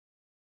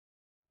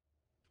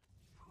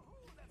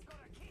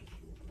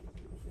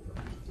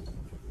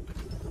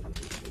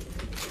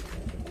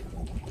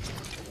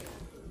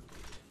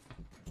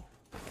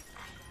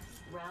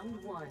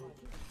Round 1.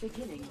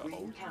 Beginning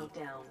ring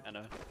countdown. I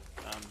know.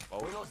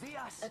 Buenos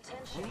dias.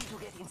 Attention. We need to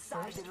get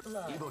inside the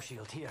Evo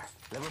shield here.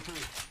 Level 3.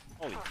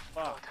 Holy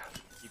fuck.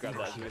 You got Evo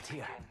that, shield dude.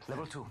 here.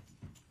 Level 2.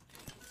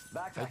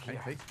 Backpack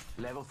here.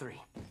 Level 3.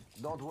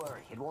 Don't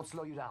worry, it won't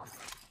slow you down.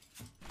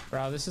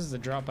 Bro, this is the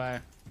drop, eh?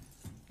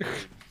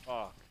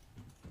 Fuck.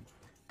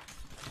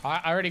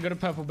 I already got a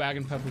purple bag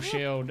and purple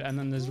shield, and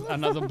then there's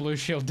another blue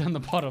shield down the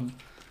bottom.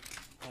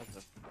 What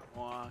the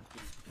fucking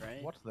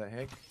great. What the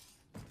heck?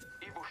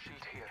 Evo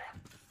shield here.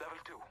 Level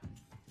 2.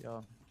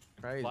 Yeah,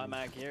 crazy. Light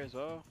mag here as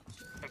well.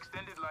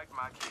 Extended light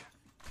mag here.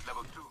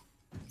 Level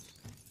 2.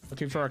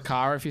 Looking for a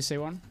car if you see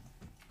one.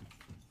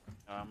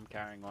 I'm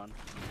carrying one.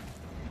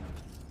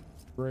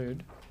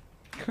 Rude.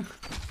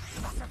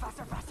 Faster,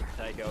 faster, faster.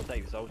 Take it, I'll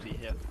take this ulti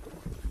here.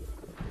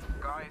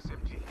 Guy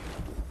SMG here.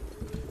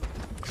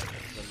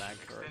 The mag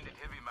for it. Extended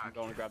heavy mag. I'm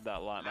going to grab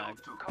that light Level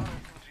mag. 2. Car SMG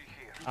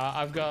here.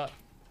 I've got...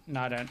 No,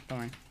 I don't. Don't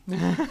worry.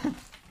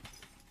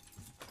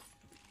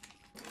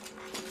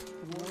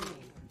 Warning.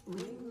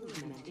 Ring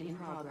movement in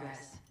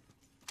progress.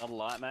 Another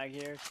light mag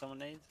here if someone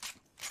needs.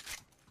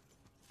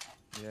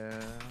 Yeah,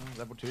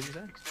 level 2 is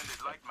that?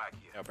 Extended light mag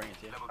here. Yeah, I'll bring it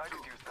to you. Level 2. I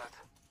could use that.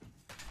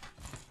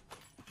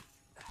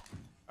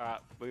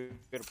 Alright, we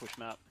gotta push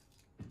map.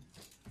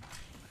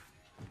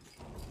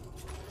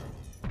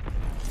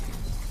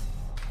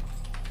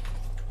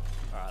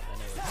 Alright, then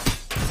it was.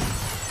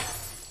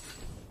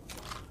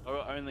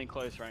 Oh, only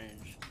close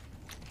range.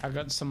 I've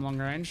got some long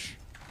range.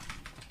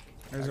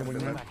 There's a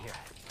wingman. Back here.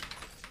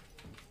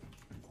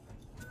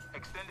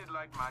 Extended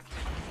light mag here.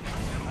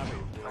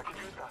 I could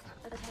use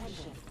that.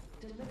 Attention.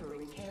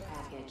 Delivering care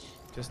package.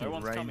 Just No the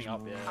one's range coming up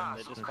more. yet.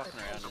 They're just fucking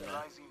around in there.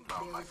 Rising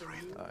down, my There is a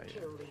friend. new Oh, yeah.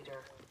 kill leader.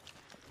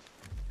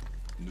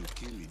 New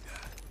kill leader.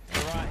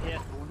 Right here.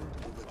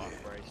 Oh,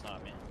 bro, he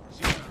sniped me.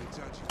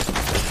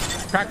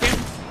 Cracked him.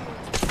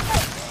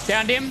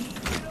 Downed him.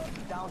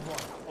 Down one.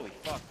 Holy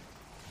fuck.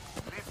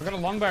 I got a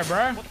longbow,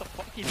 bro. What the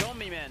fuck? He's on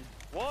me, man.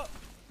 What?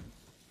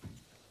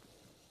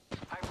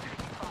 I'm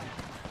taking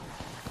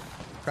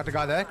fire. Got the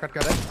guy there, got the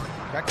guy there.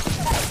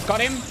 Back.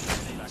 Got him.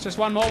 It's just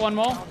one more, one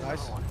more.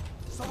 Nice.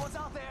 Someone's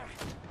out there.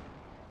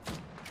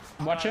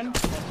 I'm watching.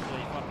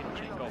 Possibly fucking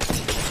cheat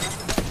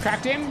code.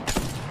 Cracked him.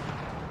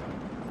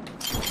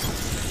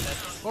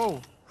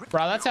 Oh,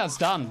 Bro, that's how it's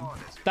done.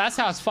 That's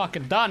how it's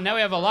fucking done. Now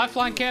we have a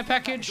lifeline care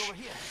package.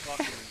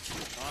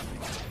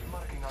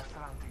 Marking our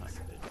surroundings.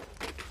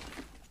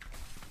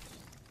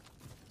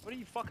 What are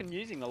you fucking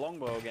using? The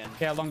longbow again?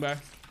 Yeah, longbow.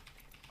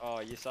 Oh,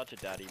 you're such a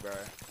daddy, bro.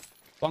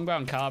 Longbow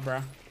and car, bro.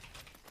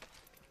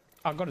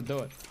 I've got to do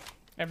it.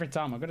 Every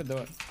time, I've got to do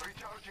it.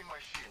 Recharging my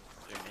shield.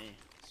 Do me.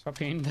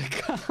 Swapping the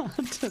car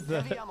to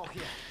Heavy the... ammo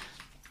here.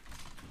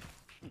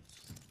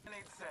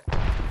 Grenade set.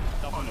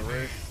 Up on the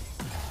roof.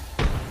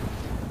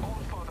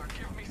 Old father,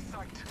 give me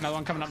sight. Another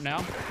one coming up now.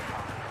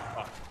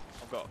 Oh,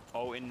 I've got.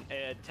 Oh, in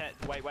 10.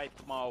 Wait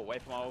for my ult.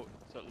 Wait for my ult.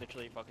 So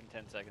literally fucking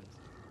 10 seconds.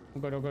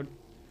 All good, all good.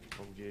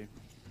 told you.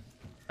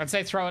 I'd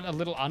say throw it a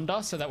little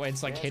under so that way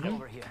it's like There's hidden.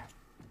 over here.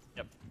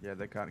 Yep. Yeah,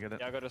 they can't get it.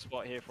 Yeah, I got a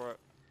spot here for it.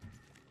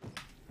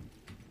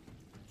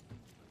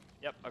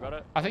 Yep, I got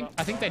it. I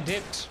think they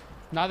dipped.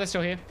 No, they're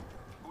still here.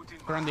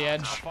 They're on the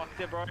edge. I fucked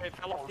it, bro. It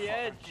fell off the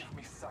edge. Give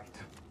me sight.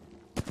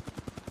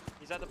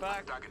 He's at the back.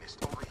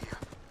 Antagonist over here.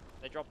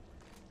 They dropped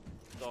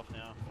off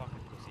now. Fucking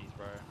pussies,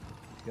 bro.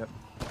 Yep.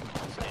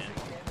 Scan.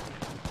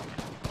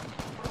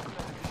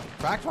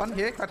 Cracked one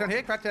here, cracked one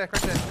here, cracked there,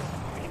 cracked there.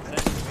 We can send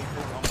it.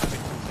 I'm happy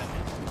to send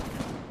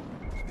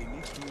it. The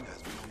new shield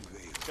has been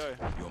unveiled. Go.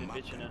 Your Been map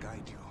bitching can it.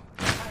 guide you.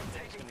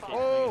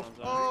 Oh,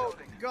 oh,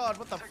 God,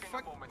 what the Taking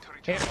fuck? a moment to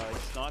Here. recharge. Oh, he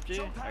sniped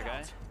you?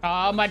 Okay.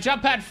 Oh, my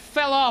jump pad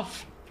fell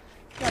off.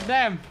 God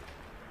damn.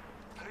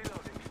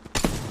 Reloading.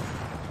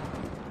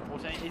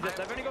 14.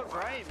 They've only got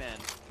grey, man.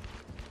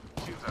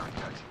 Shields are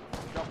recharging.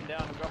 Drop him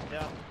down, drop him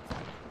down.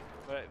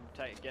 But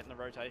getting the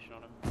rotation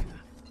on him.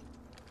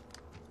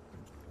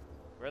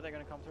 Where are they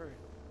going to come through?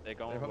 They're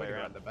going They're all the probably way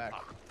around around the back.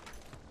 Fuck.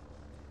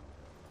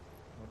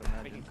 I would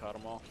We can imagine. cut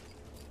them off.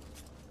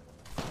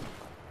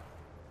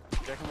 Do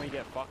you reckon we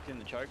get fucked in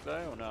the choke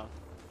though, or no?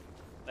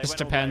 They Just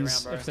went all the way depends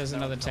around, bro. if there's They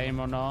another were team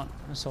or not.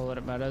 That's all that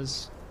it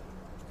matters.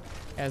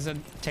 There's a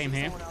team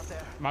here. Someone out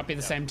there. Might be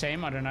the same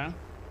team, I don't know.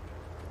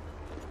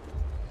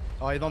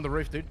 Oh, he's on the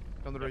roof, dude.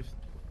 He's on the roof.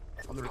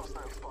 On the roof.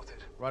 Hostile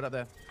spotted. Right up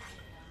there.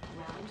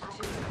 Round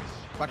 2.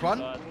 Back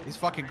one. Inside. He's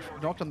fucking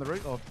knocked on the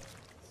roof. Oh,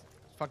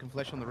 fucking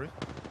flesh on the roof.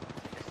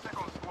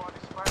 Second squad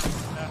is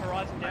firing.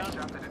 Horizon down.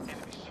 Shafted at enemy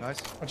shield.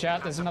 Nice. Watch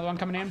out, there's another one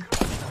coming in.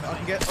 I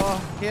can get.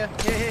 Oh, here.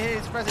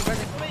 He's pressing.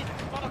 Me!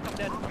 Fuck, I'm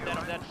dead.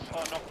 I'm dead.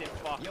 Oh, knocked him.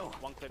 Fuck. Yo,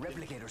 One clip.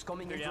 replicators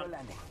coming Two in for a down.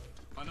 landing.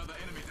 Another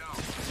enemy down.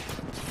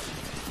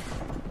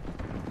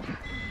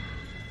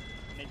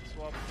 Need to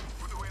swap.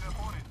 Put away the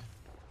opponent.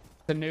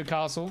 The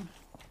Newcastle.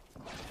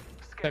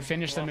 So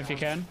finish them if you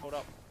can. Hold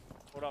up.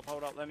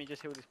 Hold up. Let me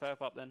just heal this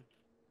perp up then.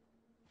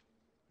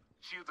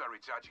 Shields are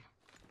recharging.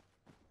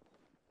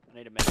 I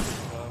need a medic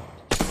as well.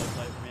 Just slow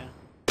play from here.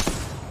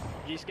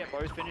 Did you just get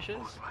both finishes?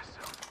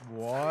 Myself.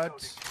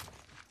 What?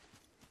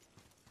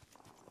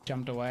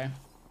 Jumped away.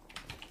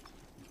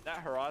 That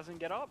horizon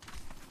get up?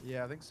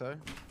 Yeah, I think so.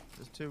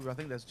 There's two. I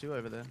think there's two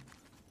over there.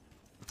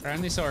 I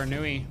only saw a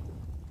Nui.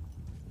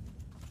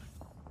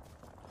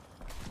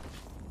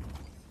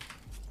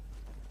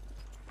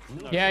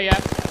 Yeah, yeah.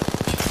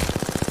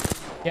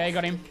 Yeah, you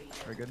got him.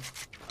 Very good.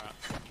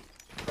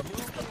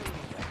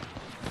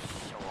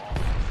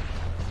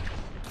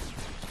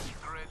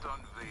 Great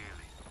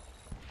unveiling.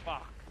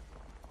 Fuck.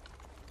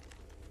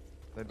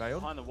 They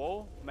bailed. Behind the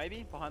wall?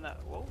 Maybe? Behind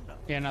that wall? No.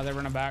 Yeah, no, they're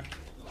running back.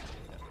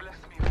 Bless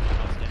me.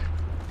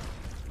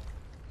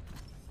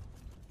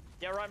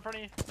 Yeah, right in front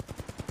of you.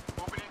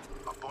 Opening.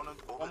 Opponent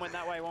over One went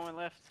there. that way, one went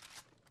left.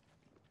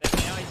 There,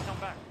 now he's come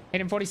back.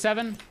 Hit him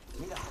 47.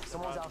 Mira,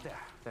 someone's out there.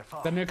 They're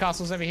far. The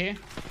Newcastle's over here.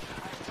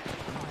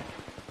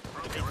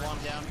 Big one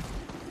down.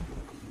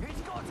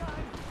 It's go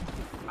time.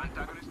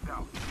 Antagonist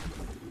down.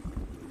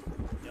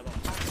 The other one.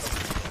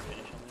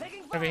 Finish on this.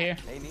 Taking Over fire. here.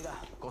 Hey, Mira,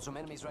 got some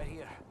enemies right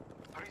here.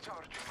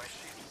 Recharging my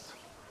shields.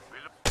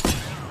 Taking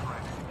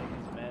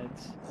his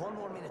meds. One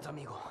more minute,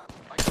 amigo.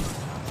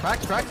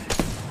 Cracked, cracked.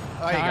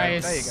 There you go. There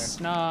you go. Nice,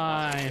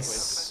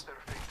 nice. Their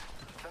fate.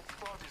 That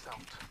squad is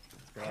out.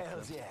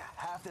 Hells yeah,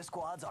 half the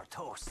squads are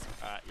toast.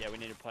 Alright, yeah, we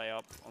need to play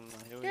up on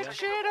the hill. Get Yeah.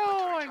 shit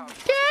on!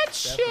 Get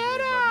shit Definitely,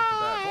 but not too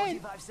bad. on!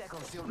 45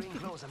 seconds till ring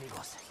close,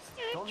 amigos.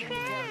 Don't let me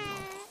carry you.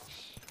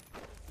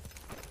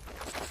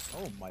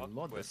 Oh my Fuck,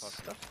 lord, we're this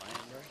fucking stuff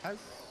playing, bro. has.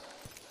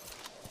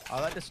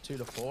 Oh, that just 2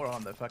 to 4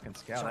 on the fucking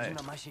scout, eh? Charging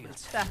on my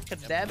shields. Fucking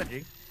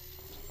damaging.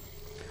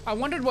 I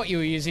wondered what you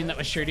were using that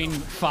was shooting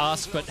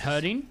fast but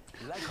hurting.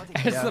 Like hunting.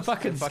 It's Yeah, the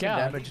fucking fucking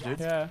scout. damage, dude.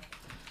 Yeah,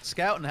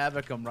 Scout and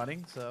Havoc I'm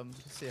running, so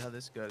let's see how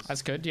this goes.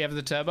 that's good. Do you have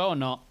the turbo or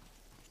not?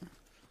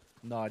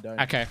 No, I don't.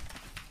 Okay.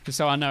 Just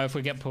so I know if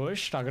we get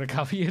pushed, I gotta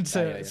cover you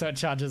so, yeah. so it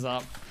charges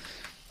up.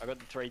 I got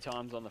the 3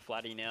 times on the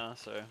flatty now,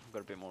 so I've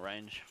got a bit more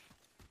range.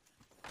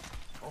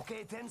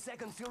 Okay, 10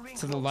 seconds till ring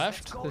To the close. left,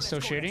 Let's go, they're let's still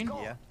go, let's shooting?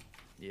 go. Yeah.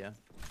 Yeah.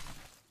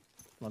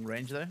 Long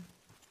range though.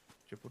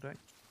 Triple take.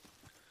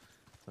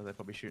 So they're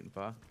probably shooting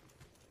far.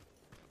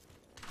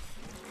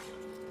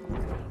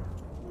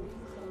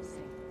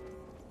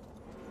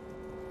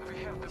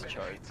 We have the This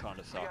choke benefits. kind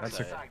of We are sucks. That's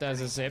a- inside. There's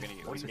a We zip. can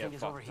get, What we do can you get think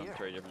is over fucked from here?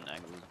 3 different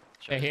angles.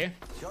 They're Choke. here.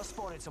 Just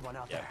spotted someone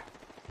out Yeah. there.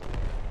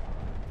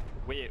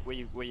 We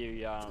definitely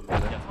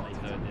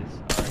heard this.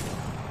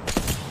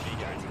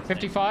 Alright.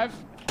 55.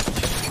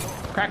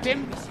 Cracked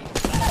him.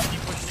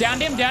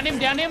 Downed him, downed him,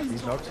 downed him.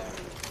 He's knocked.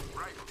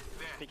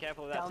 Be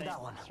careful of that Down team.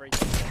 that one. 3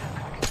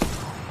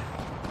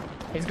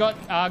 He's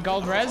got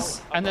gold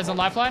res, and there's a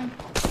lifeline.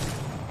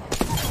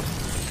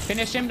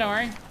 Finished him, don't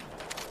worry.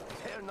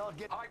 They're not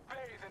getting. I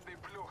bathe in the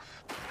blues.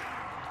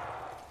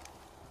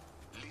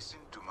 Listen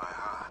to my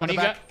heart. What do you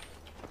back.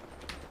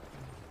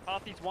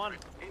 got? Party's 1.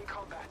 In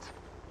combat.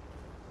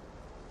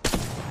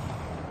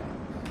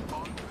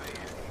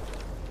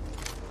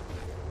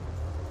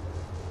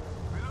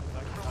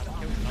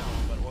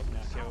 But it wasn't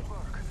our kill.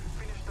 Work.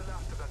 Finish the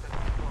last of that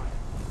enemy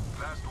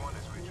squad. Last one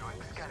is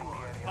rejoining. Scanning the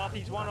area.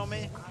 Party's 1 on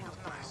me.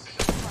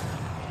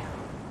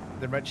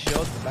 The red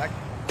shield in the back.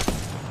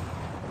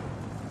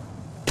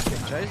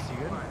 Getting chased, you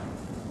good?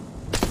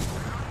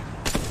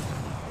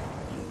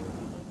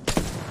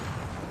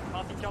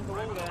 Party jumped the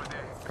wall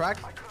there. Crack.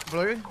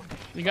 Blue.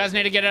 You guys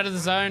need to get out of the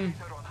zone.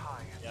 They're on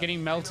high.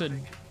 Getting melted.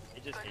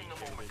 He just heat Taking a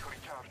shielded. moment to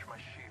recharge my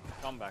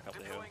shield. Come back up the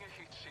hill. Deploying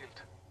a heat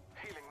shield.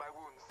 Healing my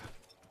wounds.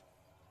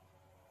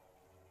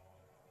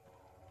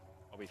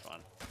 I'll be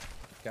fine.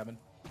 Cabin.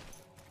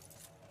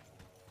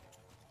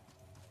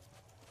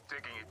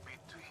 Taking a beat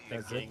to heal.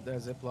 There's King. zip.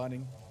 There's zip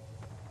lining.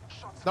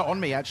 Shots Not on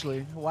me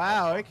actually.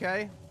 Wow.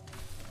 Okay.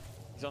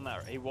 He's on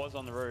that. He was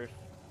on the roof.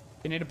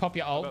 You need to pop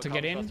your ult got to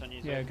get in. cover shots on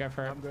you, Yeah, so- go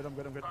for it. I'm good. I'm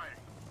good. I'm good.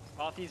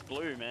 Party's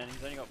blue, man.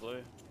 He's only got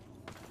blue.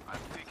 I'm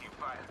taking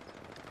fire.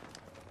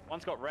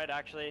 One's got red,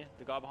 actually.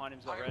 The guy behind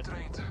him's got I am red.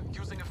 trained.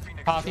 Using a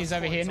phoenix. Party's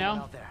over here Someone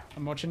now. out there.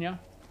 I'm watching you.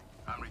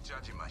 I'm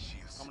recharging my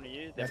shields. Coming to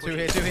you. Yeah, They're 2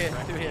 here. pushing 2 you.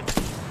 here. 2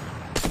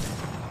 here.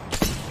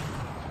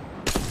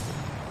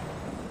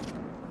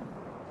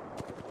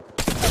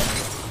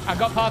 I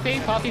got Parthy.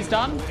 Parthy's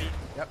done.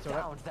 Yep. It's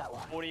alright. Downed that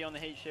one. 40 on the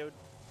heat shield.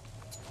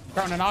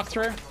 Throwing an arc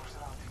through.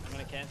 I'm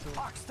gonna cancel.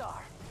 Arc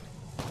star.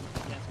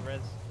 Cancel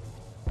res.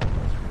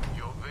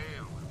 Your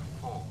veil will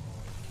fall.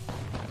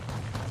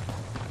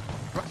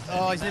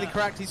 Oh, he's nearly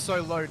cracked. He's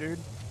so low, dude.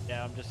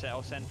 Yeah,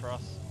 I'll send for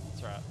us.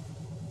 That's right.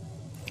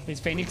 He's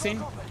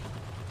phoenixing.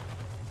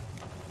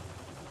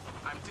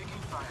 I'm taking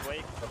fire.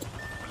 Wait,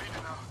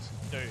 Bleeding out.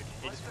 dude,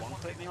 he just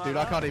one-clicked me like Dude,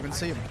 I that? can't even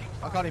see him.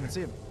 I can't even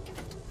see him.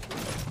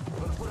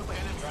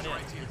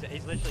 Right here.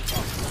 He's literally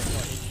fucked. He's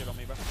got heat shield on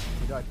me, bro.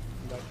 He died.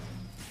 He died.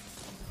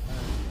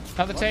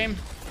 Another team.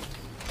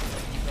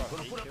 He's got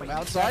heat shield. From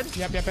outside.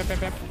 Yep.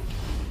 Yep.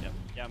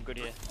 Yeah, I'm good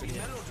here. Good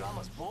here.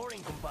 Melodrama's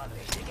boring, compadre.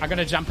 I got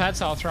a jump pad,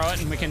 so I'll throw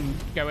it and we can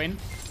go in.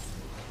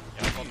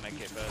 Yeah, I'll probably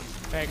make it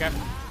first. There you go.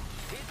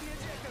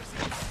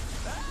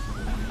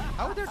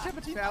 How are there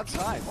a team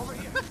outside?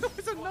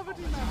 There's another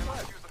team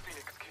outside. Use the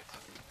phoenix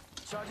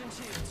kit. Charging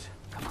shields.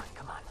 Come on,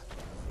 come on.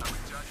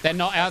 They're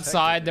not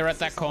outside. They're at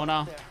that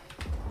corner. 10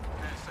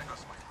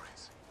 seconds, my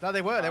friends. No,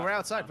 they were. They were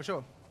outside for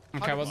sure.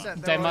 Okay, well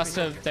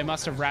 100%, they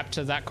must have wrapped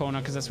to that corner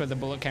because that's where the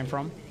bullet came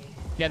from.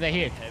 Yeah, they're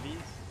here. Heavies.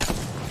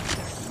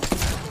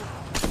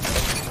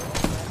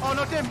 Oh,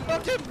 knocked him!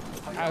 Knocked him!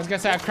 I was gonna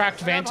say I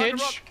cracked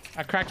vantage.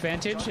 I cracked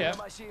vantage, yeah.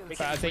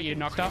 But I think you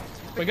knocked up.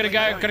 We gotta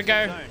go.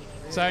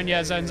 Zone,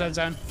 yeah, zone.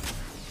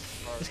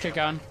 Let's keep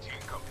going.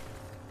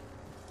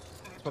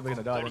 He's probably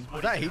gonna die then.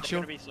 Was that heat They're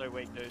shield? gonna be so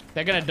weak, dude.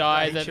 They're gonna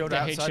die. Heat shield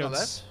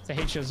The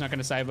heat shield's not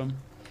gonna save them.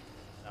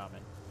 Nah,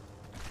 man.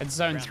 It's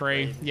zone Round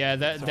 3. three. Yeah,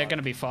 they're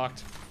gonna be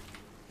fucked.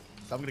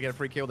 So I'm gonna get a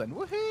free kill then.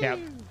 Woohoo! Yeah,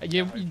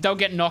 they'll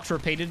get knocked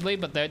repeatedly,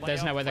 but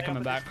there's no way they're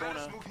coming back.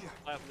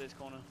 Play up this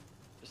corner,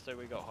 just so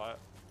we got height.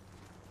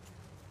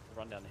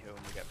 Run down the hill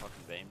and we get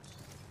fucking beamed.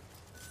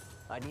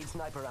 I need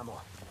sniper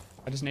ammo.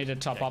 I just need to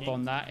top up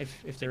on that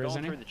if there is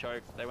Going any. through the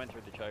choke. They went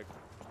through the choke.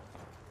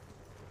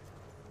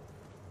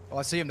 Oh,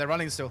 I see him. They're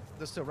running still.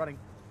 They're still running.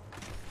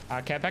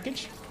 Care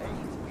package. Hey,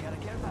 we got a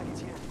care package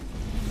here.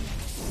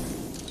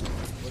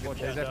 Watch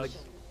There's out, definitely-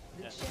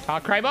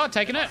 Doug. Kraber,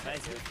 taking it.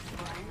 Thank you.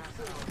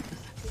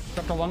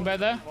 Dropped a longbow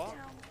there. What?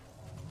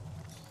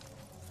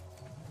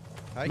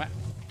 Hey. Ma-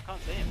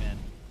 Can't see him, man.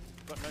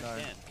 Got no No.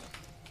 scan.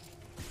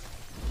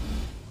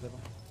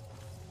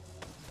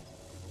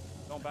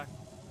 Going back.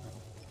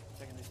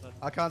 Taking this side.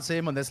 I can't see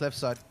him on this left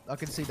side. I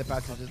can see the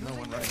passage. There's no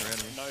one running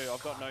around here. No,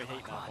 I've got no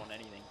heat map on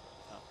anything.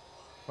 No.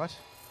 What?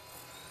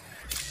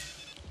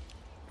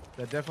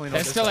 They're definitely not.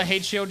 There's this still a side.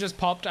 heat shield just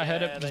popped. I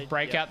heard Yeah, it they- just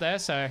break yeah. out there,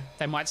 so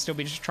they might still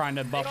be just trying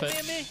to buff Hey,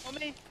 it. on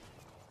me!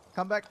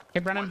 Come back.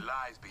 Keep running. What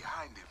lies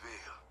behind the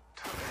veil?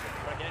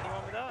 Did I get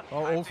anyone with that?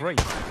 Oh, all three. I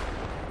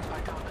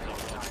got the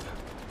outsider.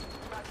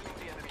 Battling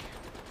the enemy.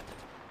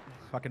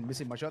 Fucking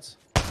missing my shots.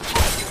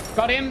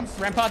 Got him.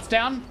 Rampart's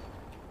down.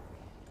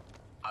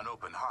 An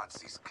open heart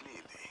sees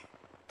clearly.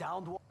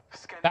 Downed one.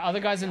 Scanning That other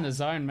guy's in the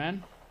zone,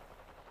 man.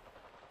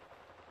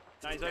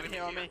 No, he's over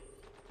here on me.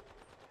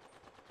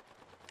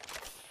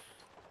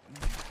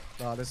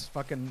 Oh, this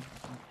fucking.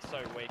 So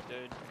weak,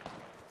 dude.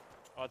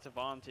 Oh, it's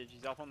advantage.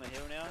 He's up on the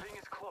hill now. ring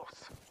is close.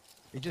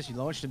 He just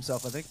launched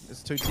himself, I think.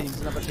 There's two teams.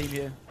 Another team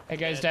here. Hey,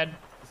 guy's dead.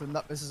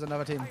 This is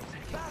another team.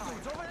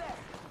 Bathrooms over there.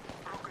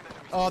 Broken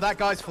enemy. Oh, that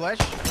guy's flesh.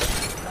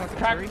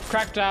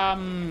 Cracked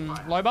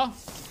Loba.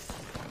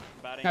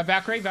 Batting. No,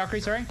 Valkyrie, sorry.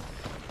 30 seconds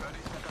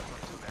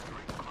until that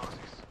ring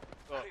closes.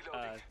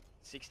 Got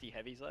 60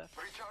 heavies left.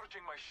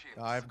 Recharging my shields.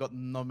 I've got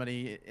not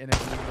many energy.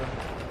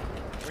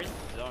 We're in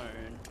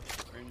zone.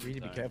 We're in You need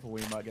to be zone. careful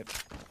where you might get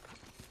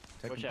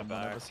taken Watch out, from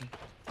one Barrack. of us.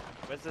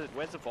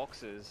 Where's the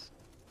boxes?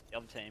 The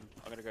other team.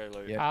 I'm gonna go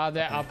loot. Yeah.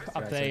 They're up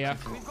there, yeah.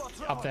 We've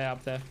got Up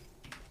there.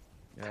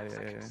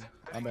 Yeah.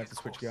 I'm about to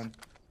switch gun.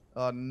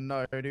 Oh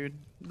no, dude.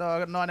 No, I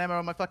got 9 ammo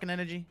on my fucking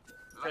energy.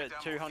 Got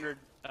 200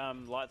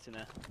 lights in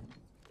there.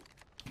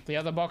 The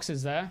other box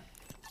is there.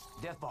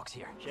 Death box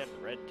here. Shit,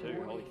 red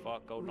too. Holy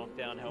fuck. Gold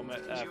knockdown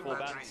helmet. 4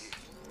 bats.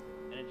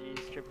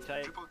 Energies, triple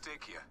tape. Triple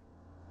take here.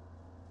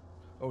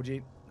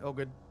 OG. All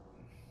good.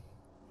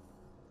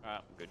 Alright,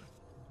 I'm good. I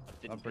I'm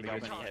didn't pretty pick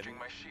up good. any Recharging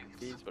my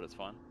heavies, shields. but it's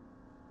fine.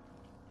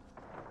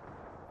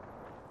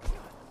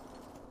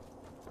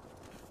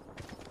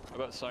 I've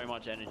got so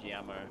much energy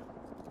ammo.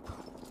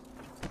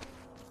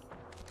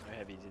 No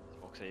heavies in this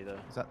box either.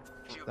 Is that?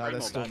 Shield No, Three they're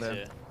more still bats there.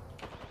 here.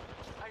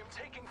 I am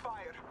taking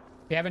fire.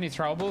 If you have any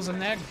throwables in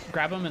there,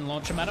 grab them and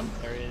launch them at them.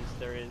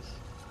 There is.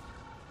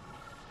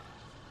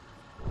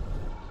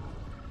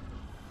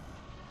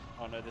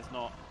 Oh no, there's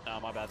not. No,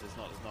 my bad, there's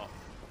not.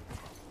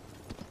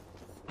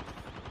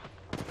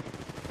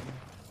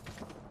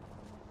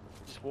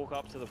 Just walk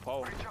up to the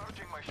pole.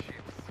 Recharging my shields.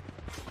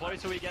 The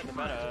closer we get, the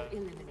better.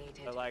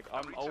 Eliminated. But like,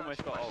 I'm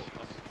almost got ult.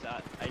 I'm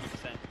at 80%.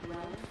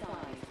 Round 5.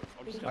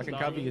 I'll just I can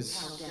start. cover you.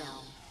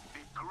 Countdown. The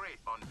great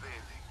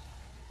unveiling.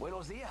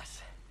 Buenos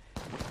dias.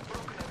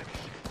 Broken enemy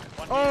shield.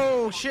 One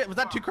Oh shit! Was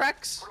that 2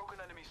 cracks? Broken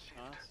enemy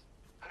shield. Nice.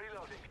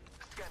 Reloading.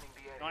 Scanning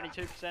the area.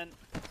 92%.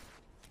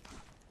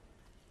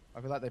 I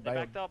feel like they They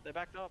bailed.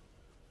 backed up.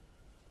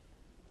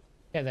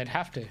 Yeah, they'd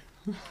have to. Yeah,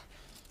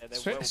 they're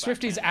well back,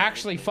 Swifty's man.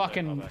 actually They're so far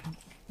fucking back.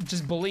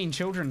 just bullying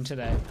children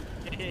today.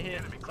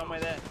 Here. Somewhere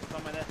there.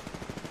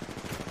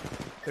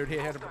 They're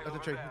here, at the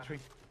tree. The tree.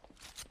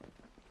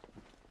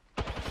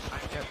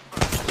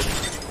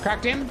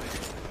 Cracked him.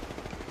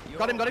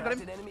 Got him.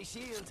 Captain enemy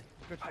shield.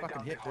 Good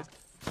fucking hit, dude.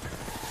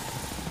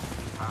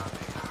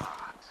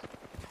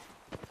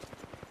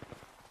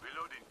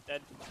 Reloading.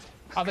 Dead.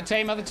 Other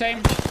team. Pull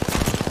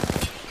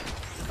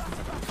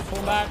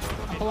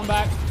him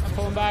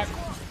back.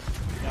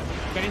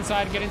 Get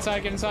inside.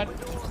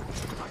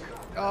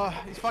 Oh,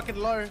 he's fucking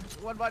low.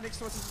 One right next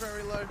to us is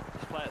very low.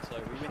 Just play it slow.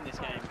 We win this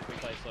game if we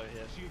play slow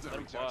here. Let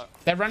them quiet.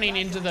 They're running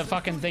into the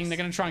fucking thing. They're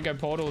gonna try and go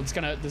portal.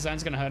 The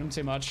zone's gonna hurt them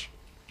too much.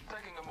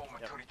 Taking a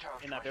moment to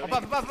recharge. In that my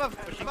building. Above.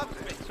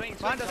 Swing.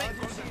 Behind us.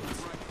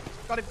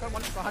 Got him. Got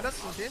one behind us.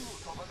 He's in.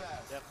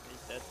 Yep,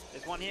 he's dead.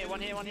 There's one here.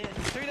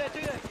 Two there.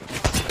 Dead.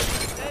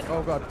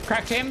 Oh god.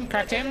 Cracked him.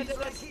 Dead.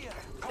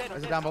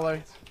 There's a down below.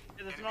 Yeah,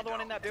 there's another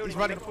one in that building. He's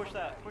running. You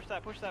gotta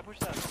push that.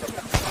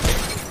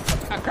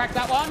 I cracked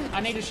that one. I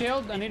need a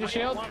shield. One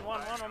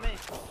on me.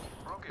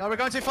 No, we're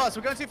going too fast.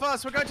 We're going too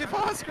fast. We're going too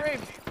fast. Scream.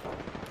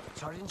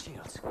 Charging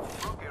shields.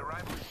 Broke a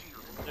rifle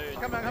shield. Dude,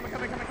 Come on, come on,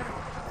 come on, come on, come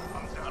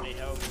on. I need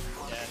help.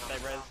 Yeah, stay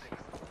res.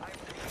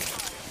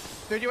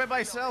 Dude, you went by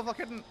yourself. I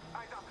couldn't.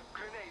 Eyes up.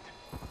 Grenade.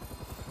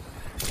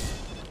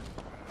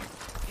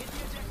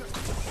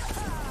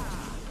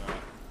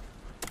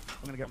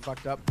 I'm gonna get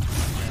fucked up. Charging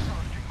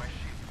my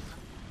shields.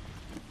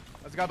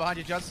 There's a guy behind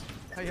you, Juz.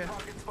 Hey, yeah.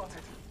 Target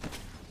spotted.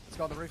 Let's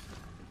go on the roof.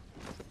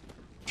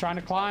 Trying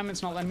to climb,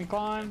 it's not letting me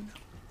climb.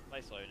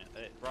 Stay slow.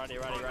 Right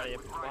here,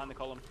 behind the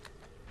column.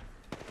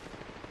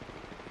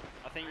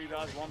 I think you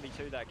guys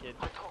 1v2 that kid.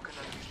 I'm talking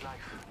under his life.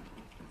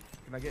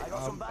 Can I get? I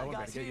got some I bad won't be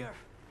able guys to get you. here.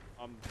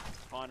 I'm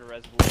behind a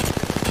reservoir.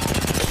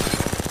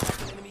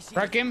 Enemy shield.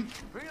 Break him.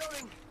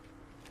 Reloading.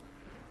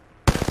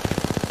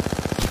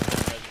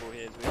 Reservoir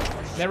here as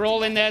well. They're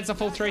all in there. It's a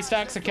full 3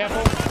 stack, so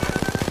careful.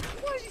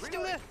 Why is he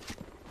still there?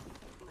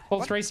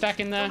 Full 3 stack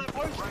in there. Oh,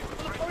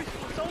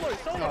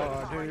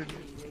 dude.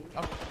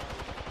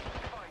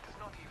 Fight is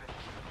not even.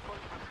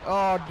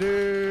 Oh,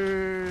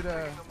 dude. A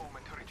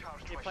moment to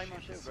recharge Yeah, my play my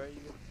shields. shield, bro. You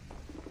good?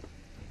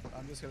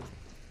 I'm just gonna.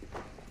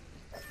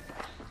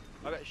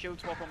 I got shield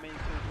swap on me.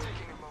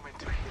 Taking a moment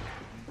to heal.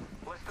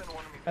 Less than 1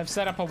 minute. I've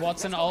set up a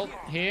Watson ult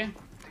here.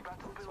 The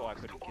battle That's why I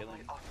couldn't kill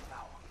him. belongs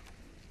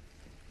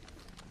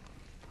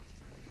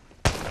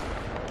to us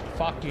now.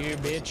 Fuck you,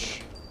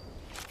 bitch.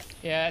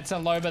 Yeah, it's a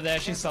Loba there.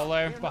 She's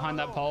solo behind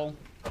that pole.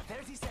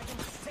 30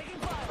 seconds. Taking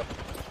fire.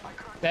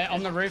 They're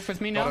on the roof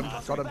with me now.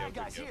 Got him. Got him. Bad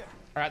guys here.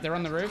 Alright, they're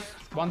on the roof.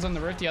 One's on the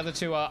roof, the other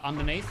 2 are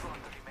underneath. Front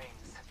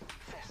remains.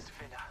 Fest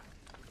winner.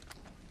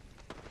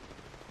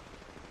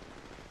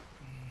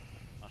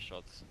 Nice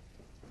shots.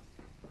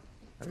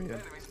 There we go.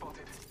 Enemy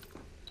spotted.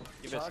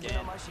 Give it a Charging scan.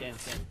 on my Scan.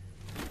 shields.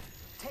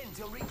 10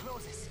 till ring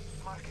closes.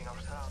 Marking our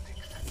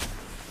surroundings.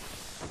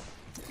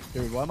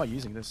 Dude, why am I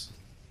using this?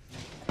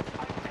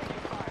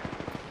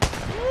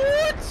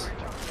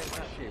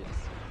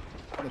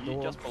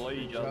 You just below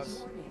you,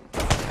 Juz.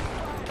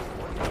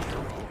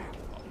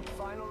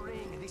 Final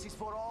ring. This is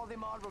for all the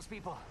marbles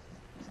people.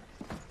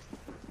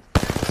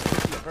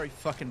 This is a very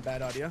fucking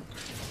bad idea.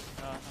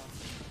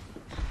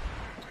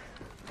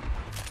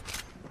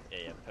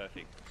 Yeah,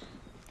 perfect.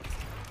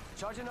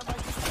 Charging up my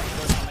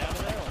Come out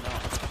of there or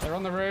not? They're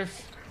on the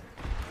roof.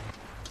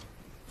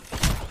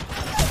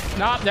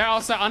 No, they're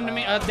also under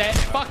me. They're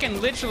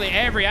fucking literally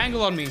every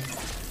angle on me.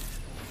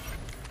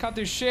 Can't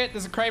do shit.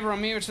 There's a Kraber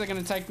on me, which they're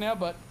gonna take now,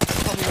 but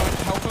probably won't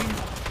help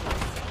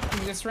them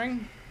in this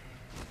ring.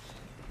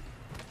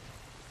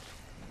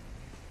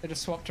 They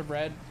just swapped to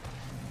red.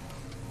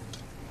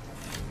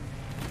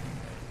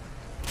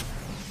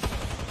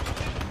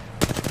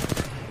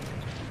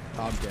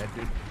 I'm dead,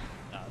 dude.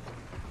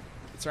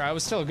 It's alright, it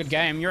was still a good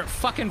game. You're at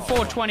fucking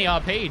 420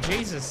 RP,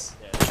 Jesus.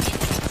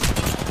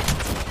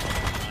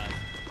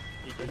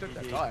 They took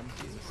that time.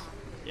 Jesus.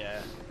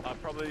 Yeah, I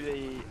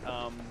probably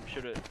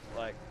should have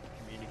like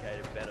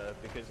communicated better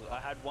because I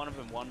had one of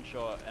them one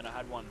shot and I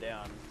had one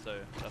down, so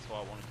that's why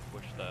I wanted to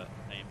push the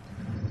team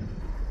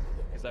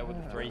because they were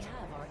the 3 We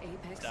have our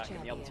Apex stack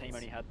and the other team champions.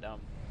 only had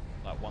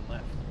like 1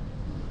 left.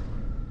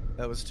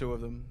 That was 2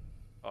 of them.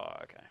 Oh,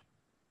 okay.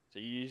 So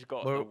you just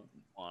got Well- the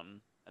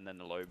 1 and then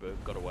the Loba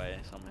got away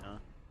somehow.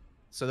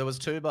 So there was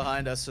 2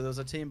 behind us. So there was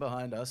a team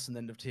behind us, and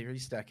then the 3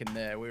 stack in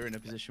there. We were in a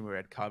position where we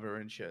had cover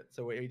and shit.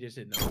 So we just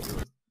didn't know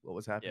what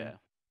was happening. Yeah,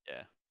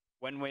 yeah.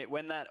 When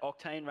that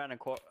Octane ran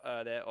across,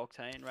 or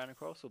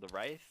the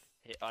Wraith,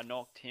 I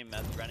knocked him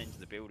as he ran into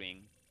the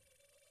building,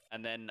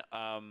 and then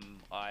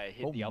I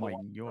hit Oh the other my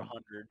one for God.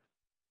 100.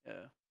 Yeah.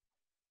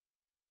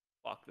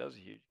 Fuck, that was a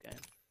huge game.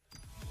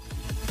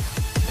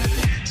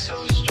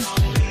 So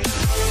strong.